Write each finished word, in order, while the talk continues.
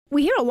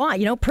we hear a lot,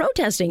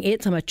 protesting.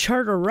 It's a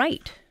charter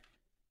right.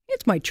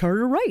 It's my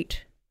charter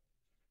right.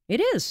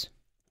 It is.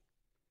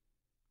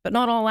 But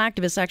not all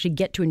activists actually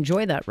get to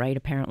enjoy that right,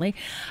 apparently.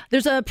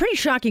 There's a pretty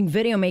shocking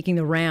video making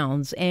the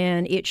rounds,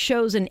 and it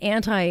shows an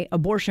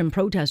anti-abortion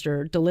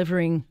protester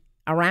delivering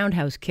a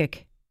roundhouse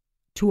kick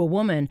to a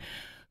woman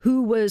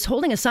who was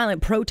holding a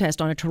silent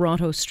protest on a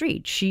Toronto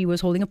street. She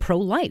was holding a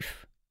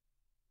pro-life.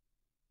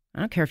 I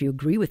don't care if you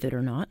agree with it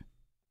or not.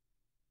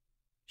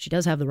 She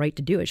does have the right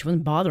to do it. She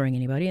wasn't bothering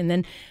anybody. And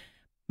then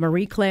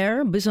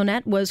Marie-Claire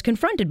Bissonnette was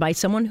confronted by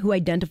someone who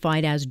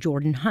identified as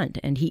Jordan Hunt,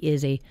 and he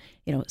is a,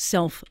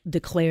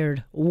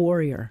 self-declared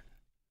warrior.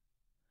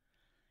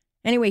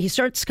 Anyway, he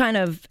starts kind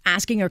of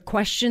asking her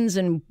questions,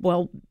 and,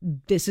 well,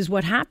 this is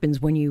what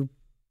happens when you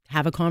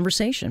have a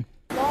conversation.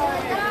 It's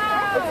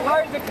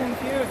hard to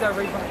confuse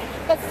everybody.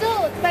 But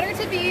still, it's better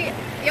to be,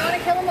 you want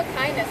to kill him with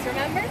kindness,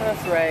 remember?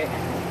 That's right.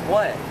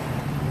 What?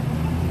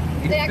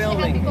 They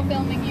actually have people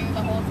filming you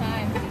the whole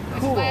time.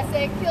 Which is why I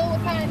say kill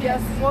with kindness.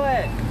 Guess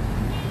what?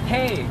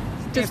 Hey.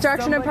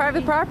 Destruction of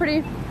private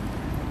property.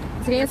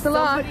 It's against the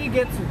law. Somebody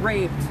gets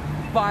raped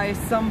by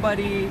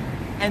somebody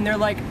and they're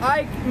like,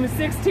 I'm a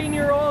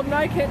 16-year-old and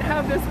I can't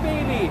have this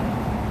baby.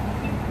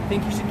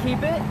 Think you should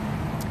keep it?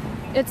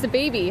 It's a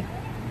baby.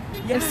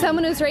 Yeah. If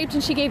someone was raped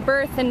and she gave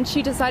birth and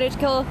she decided to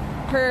kill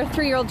her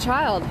 3-year-old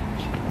child.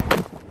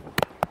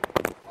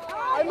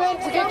 I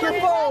meant to get your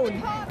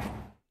phone.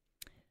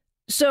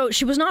 So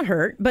she was not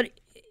hurt, but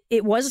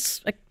it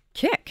was a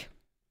kick.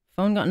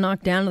 Phone got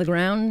knocked down to the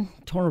ground,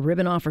 torn a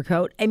ribbon off her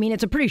coat. I mean,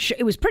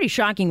 it was pretty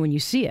shocking when you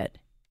see it.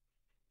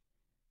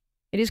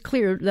 It is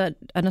clear that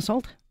an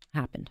assault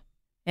happened,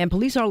 and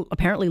police are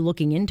apparently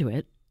looking into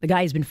it. The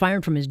guy has been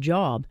fired from his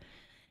job,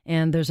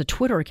 and there's a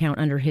Twitter account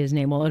under his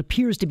name. Well, it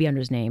appears to be under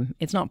his name.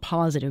 It's not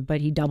positive,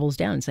 but he doubles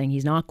down saying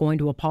he's not going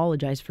to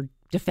apologize for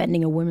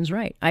defending a woman's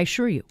right. I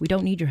assure you, we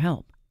don't need your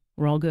help.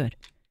 We're all good.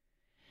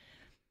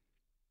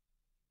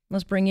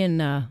 Let's bring in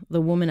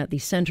the woman at the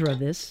center of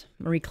this,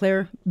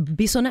 Marie-Claire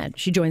Bissonnette.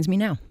 She joins me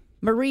now.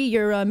 Marie,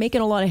 you're making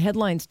a lot of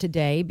headlines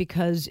today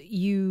because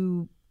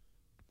you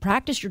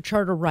practiced your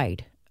charter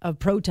right of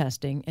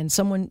protesting and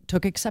someone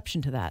took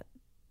exception to that.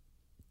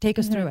 Take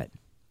us through it.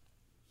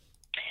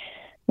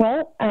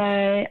 Well,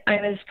 I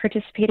was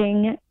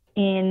participating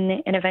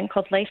in an event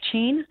called Life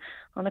Chain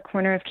on the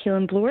corner of Keele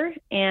and Bloor,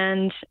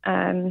 and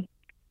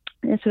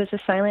this was a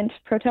silent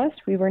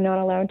protest. We were not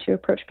allowed to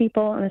approach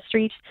people on the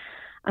street.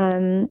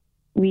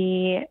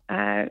 We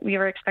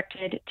were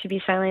expected to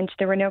be silent.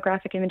 There were no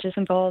graphic images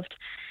involved.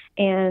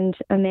 And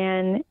a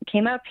man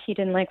came up. He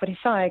didn't like what he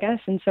saw, I guess.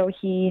 And so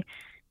he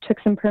took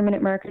some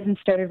permanent markers and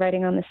started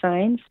writing on the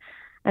signs.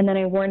 And then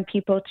I warned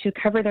people to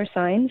cover their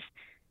signs.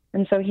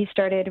 And so he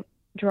started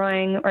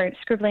drawing or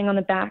scribbling on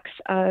the backs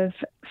of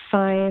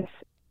five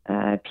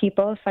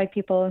people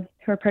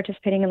who were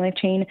participating in Life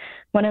Chain,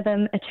 one of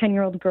them a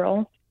 10-year-old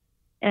girl.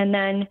 And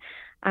then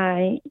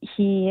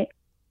he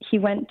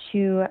went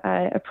to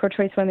a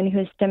pro-choice woman who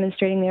was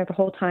demonstrating there the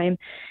whole time,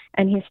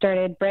 and he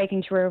started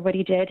bragging to her what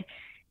he did.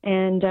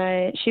 And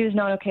she was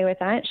not okay with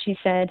that. She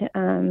said,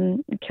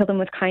 kill them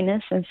with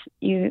kindness, as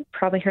you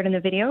probably heard in the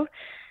video.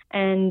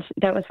 And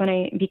that was when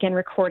I began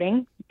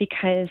recording,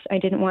 because I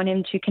didn't want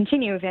him to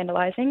continue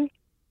vandalizing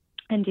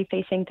and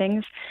defacing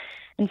things.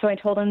 And so I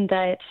told him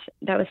that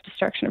that was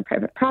destruction of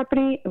private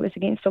property. It was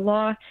against the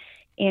law.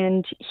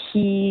 And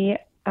he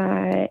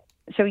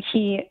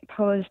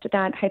posed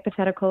that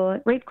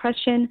hypothetical rape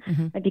question.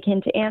 Mm-hmm. I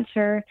began to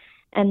answer.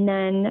 And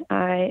then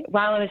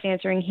while I was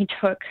answering, he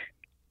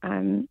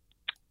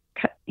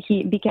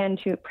began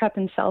to prep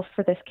himself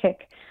for this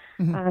kick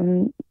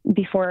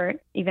before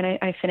even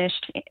I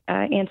finished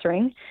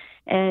answering.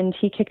 And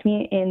he kicked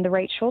me in the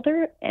right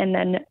shoulder, and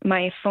then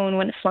my phone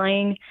went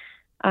flying.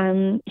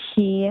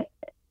 He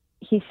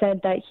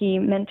said that he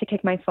meant to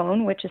kick my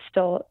phone, which is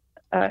still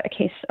a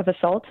case of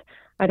assault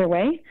either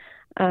way.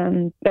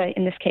 But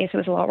in this case, it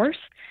was a lot worse.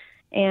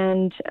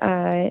 And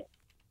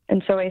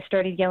so I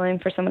started yelling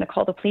for someone to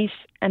call the police.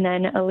 And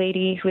then a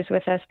lady who was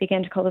with us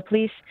began to call the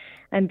police.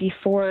 And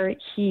before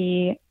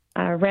he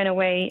ran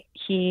away,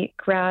 he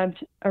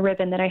grabbed a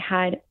ribbon that I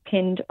had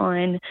pinned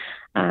on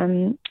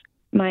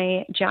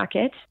my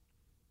jacket.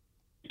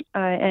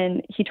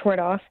 And he tore it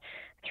off,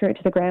 threw it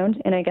to the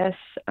ground. And I guess,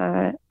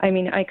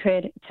 I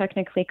could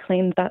technically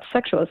claim that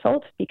sexual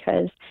assault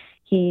because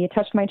he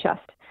touched my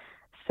chest.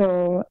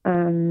 So,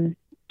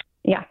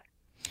 yeah.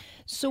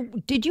 So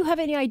did you have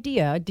any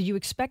idea? Did you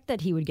expect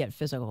that he would get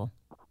physical?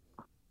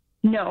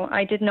 No,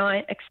 I did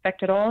not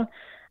expect at all.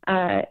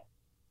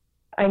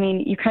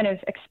 You kind of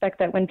expect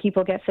that when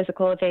people get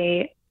physical,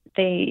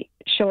 they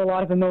show a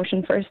lot of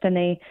emotion first, and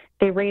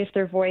they raise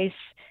their voice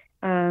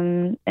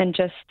and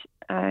just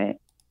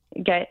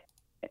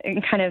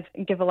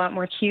give a lot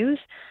more cues.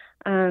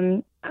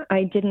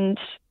 I didn't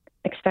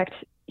expect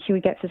he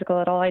would get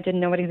physical at all. I didn't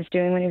know what he was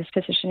doing when he was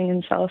positioning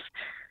himself.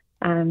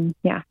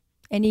 Yeah.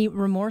 Any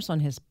remorse on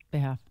his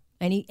behalf?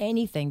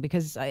 anything,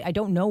 because I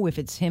don't know if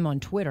it's him on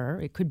Twitter.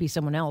 It could be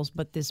someone else,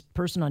 but this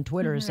person on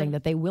Twitter is saying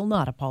that they will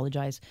not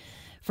apologize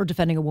for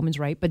defending a woman's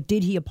right. But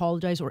did he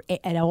apologize or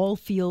at all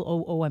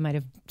feel, I might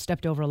have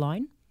stepped over a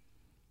line?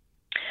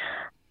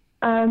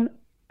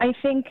 I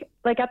think,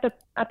 like, at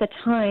the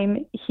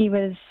time, he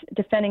was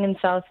defending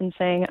himself and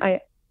saying,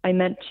 I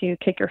meant to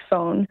kick your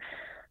phone.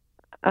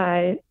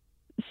 But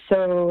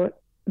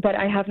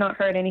I have not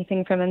heard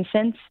anything from him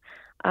since.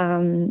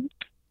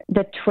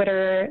 The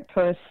Twitter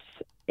posts,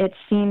 it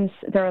seems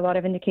there are a lot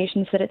of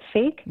indications that it's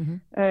fake,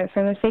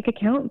 from a fake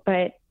account,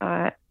 but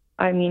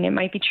I mean, it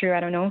might be true, I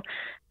don't know.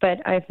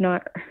 But I've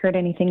not heard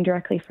anything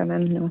directly from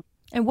him, no.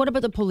 And what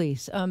about the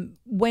police?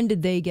 When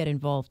did they get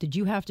involved? Did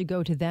you have to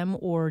go to them,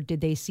 or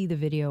did they see the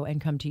video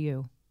and come to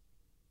you?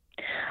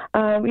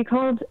 We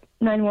called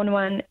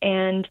 911,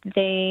 and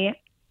they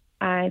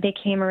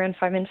came around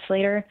 5 minutes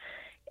later,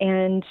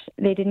 and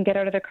they didn't get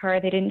out of their car.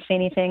 They didn't say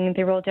anything.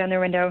 They rolled down their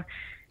window,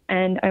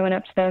 and I went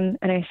up to them,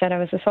 and I said I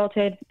was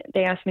assaulted.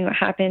 They asked me what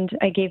happened.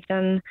 I gave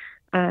them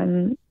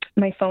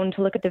my phone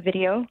to look at the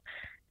video,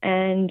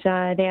 and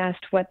they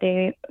asked what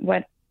I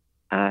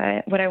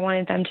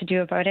wanted them to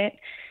do about it.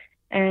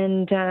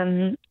 And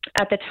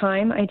at the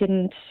time, I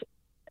was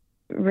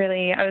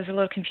a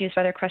little confused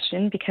by their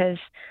question, because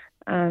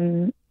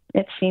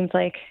it seemed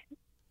like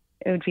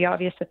it would be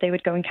obvious that they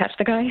would go and catch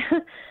the guy.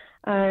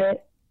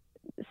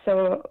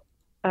 So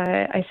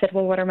I said,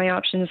 well, what are my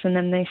options? And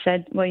then they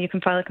said, well, you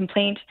can file a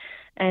complaint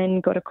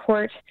and go to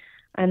court.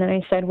 And then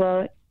I said,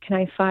 well, can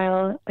I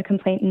file a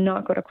complaint and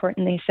not go to court?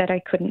 And they said I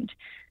couldn't.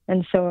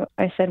 And so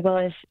I said, well,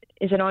 is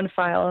it on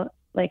file?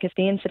 Like, is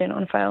the incident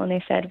on file? And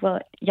they said,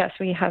 well, yes,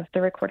 we have the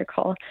recorded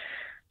call.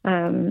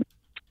 And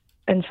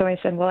so I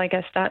said, well, I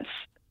guess that's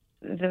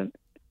the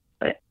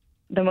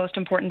most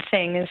important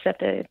thing, is that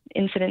the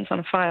incident's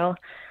on file.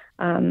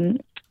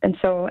 And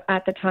so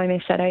at the time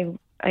I said I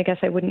guess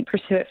I wouldn't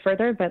pursue it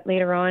further, but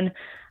later on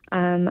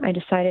I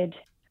decided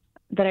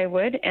that I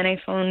would, and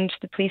I phoned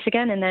the police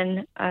again, and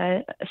then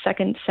a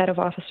second set of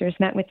officers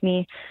met with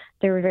me.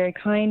 They were very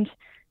kind,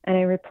 and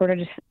I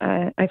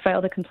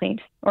filed a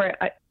complaint, or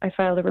I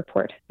filed a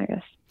report, I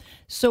guess.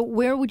 So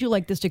where would you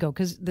like this to go?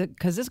 Because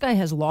this guy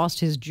has lost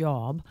his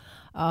job,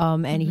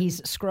 and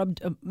he's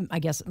scrubbed, I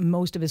guess,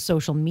 most of his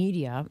social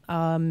media.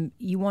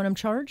 You want him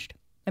charged?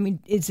 I mean,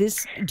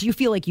 do you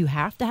feel like you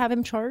have to have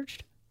him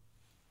charged?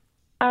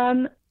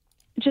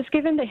 Just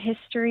given the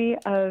history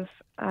of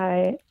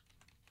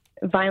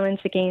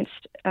violence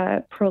against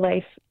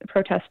pro-life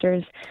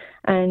protesters,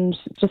 and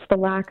just the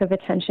lack of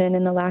attention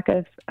and the lack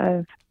of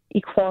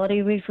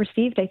equality we've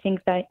received, I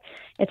think that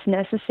it's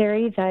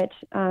necessary that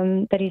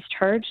he's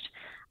charged,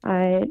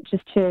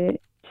 just to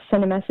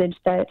send a message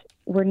that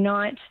we're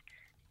not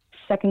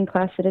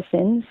second-class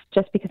citizens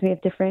just because we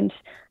have different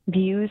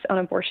views on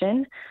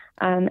abortion,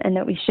 and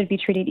that we should be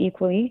treated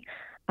equally.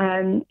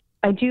 I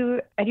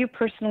do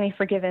personally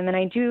forgive him, and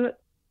I do.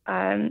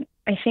 I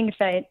think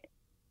that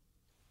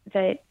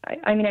I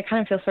mean, I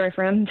kind of feel sorry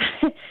for him,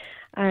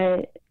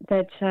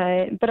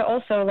 but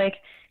also, like,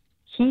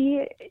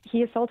 he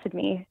assaulted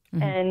me,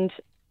 and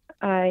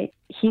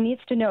he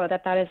needs to know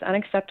that is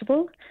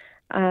unacceptable,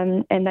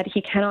 and that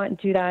he cannot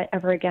do that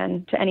ever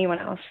again to anyone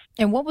else.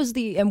 And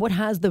what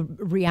has the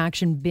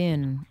reaction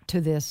been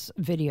to this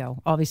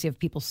video? Obviously, of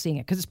people seeing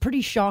it, because it's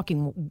pretty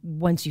shocking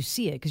once you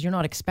see it, because you're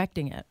not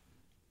expecting it.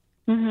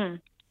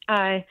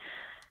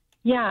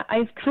 Yeah,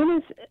 I've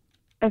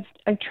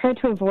tried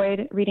to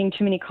avoid reading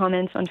too many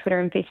comments on Twitter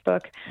and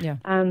Facebook. Yeah.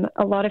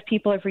 A lot of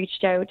people have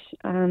reached out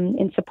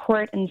in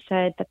support and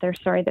said that they're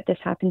sorry that this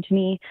happened to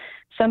me.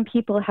 Some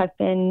people have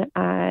been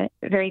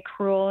very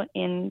cruel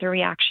in their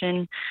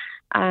reaction.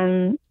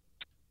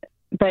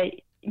 But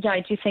yeah, I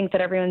do think that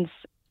everyone's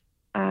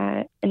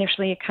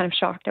initially kind of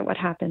shocked at what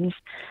happens.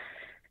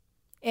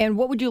 And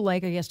what would you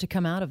like, I guess, to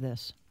come out of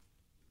this?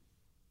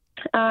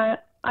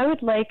 I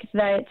would like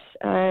that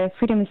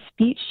freedom of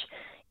speech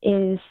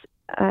is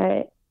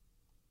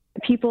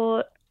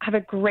people have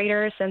a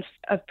greater sense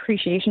of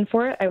appreciation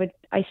for it.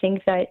 I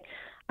think that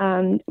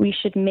we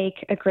should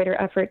make a greater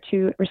effort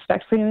to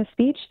respect freedom of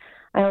speech.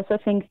 I also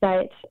think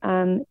that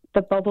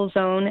the bubble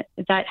zone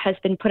that has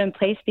been put in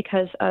place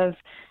because of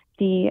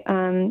the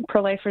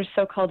pro-lifers'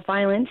 so-called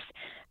violence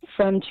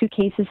from two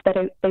cases that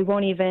they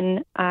won't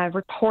even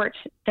report,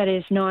 that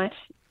is not,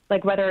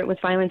 like, whether it was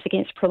violence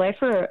against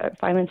pro-lifer or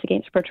violence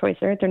against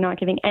pro-choicer. They're not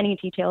giving any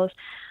details.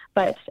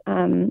 But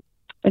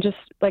I just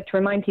like to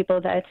remind people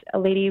that a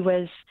lady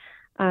was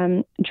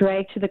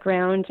dragged to the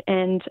ground,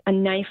 and a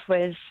knife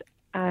was,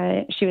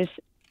 there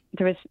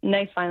was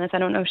knife violence. I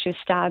don't know if she was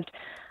stabbed,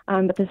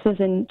 but this was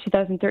in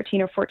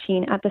 2013 or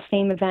 14 at the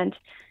same event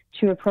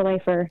to a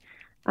pro-lifer.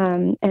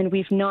 And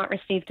we've not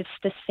received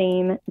the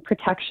same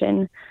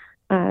protection.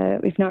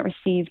 We've not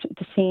received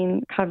the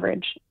same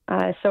coverage.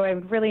 So I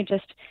would really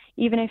just,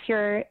 even if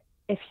you're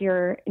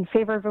in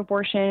favor of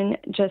abortion,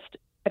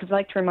 I'd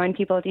like to remind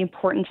people of the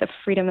importance of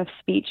freedom of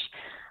speech,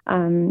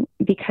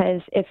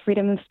 because if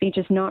freedom of speech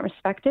is not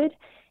respected,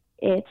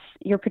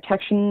 your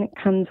protection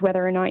comes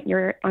whether or not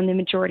you're on the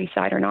majority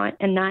side or not,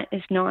 and that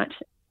is not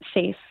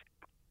safe.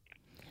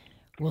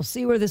 We'll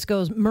see where this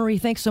goes. Marie,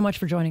 thanks so much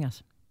for joining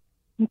us.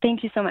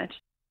 Thank you so much.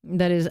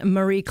 That is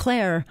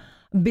Marie-Claire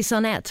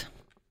Bissonnette.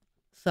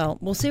 So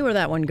we'll see where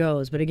that one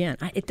goes. But again,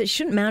 it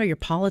shouldn't matter your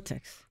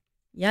politics.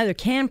 You either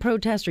can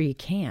protest or you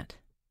can't.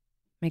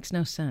 Makes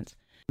no sense.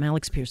 I'm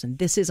Alex Pearson.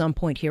 This is On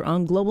Point here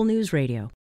on Global News Radio.